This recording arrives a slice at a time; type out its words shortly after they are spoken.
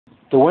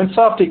The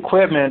Winsoft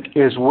equipment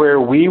is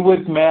where we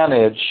would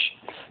manage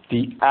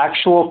the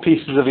actual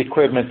pieces of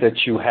equipment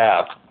that you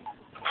have.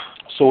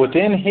 So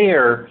within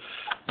here,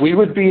 we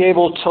would be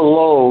able to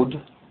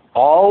load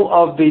all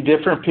of the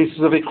different pieces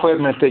of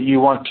equipment that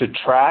you want to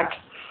track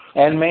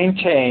and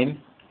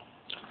maintain.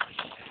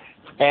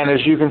 And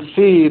as you can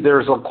see,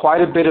 there's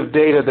quite a bit of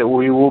data that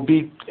we will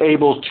be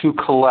able to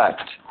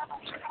collect.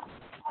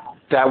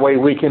 That way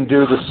we can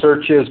do the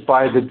searches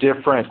by the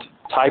different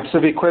types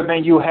of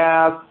equipment you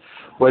have,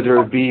 whether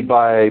it be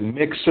by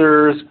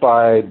mixers,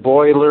 by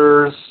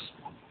boilers,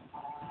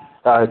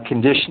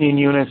 conditioning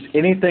units,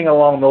 anything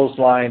along those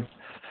lines,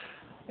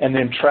 and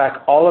then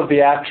track all of the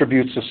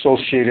attributes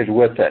associated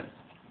with it.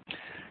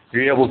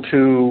 You're able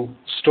to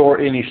store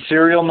any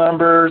serial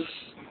numbers,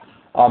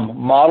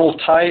 model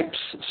types,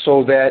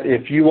 so that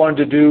if you wanted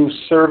to do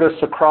service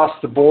across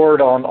the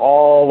board on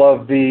all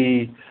of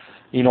the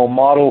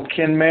model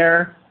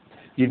Kinmare,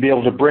 you'd be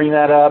able to bring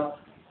that up,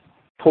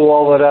 pull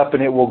all that up,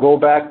 and it will go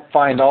back,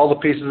 find all the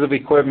pieces of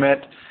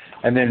equipment,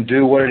 and then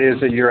do what it is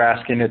that you're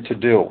asking it to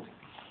do.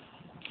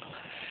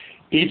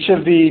 Each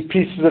of the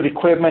pieces of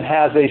equipment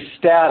has a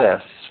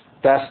status.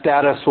 That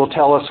status will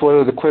tell us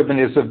whether the equipment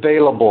is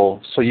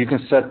available, so you can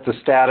set the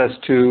status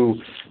to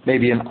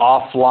maybe an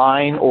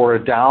offline or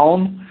a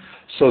down,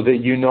 so that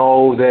you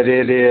know that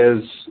it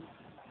is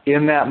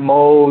in that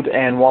mode,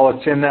 and while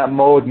it's in that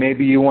mode,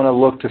 maybe you want to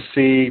look to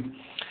see,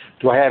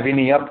 do I have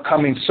any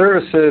upcoming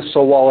services,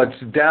 so while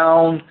it's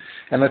down,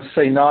 and let's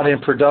say not in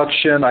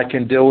production, I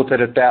can deal with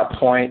it at that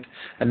point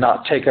and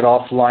not take it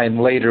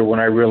offline later when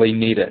I really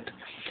need it.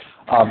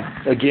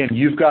 Again,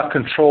 you've got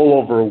control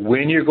over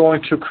when you're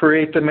going to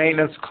create the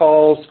maintenance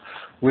calls,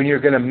 when you're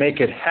going to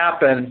make it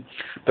happen,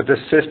 but the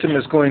system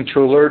is going to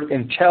alert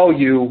and tell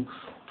you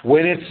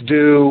when it's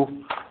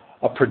due,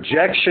 a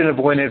projection of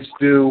when it's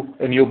due,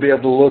 and you'll be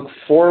able to look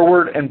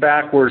forward and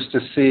backwards to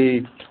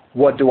see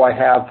what do I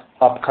have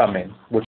upcoming, which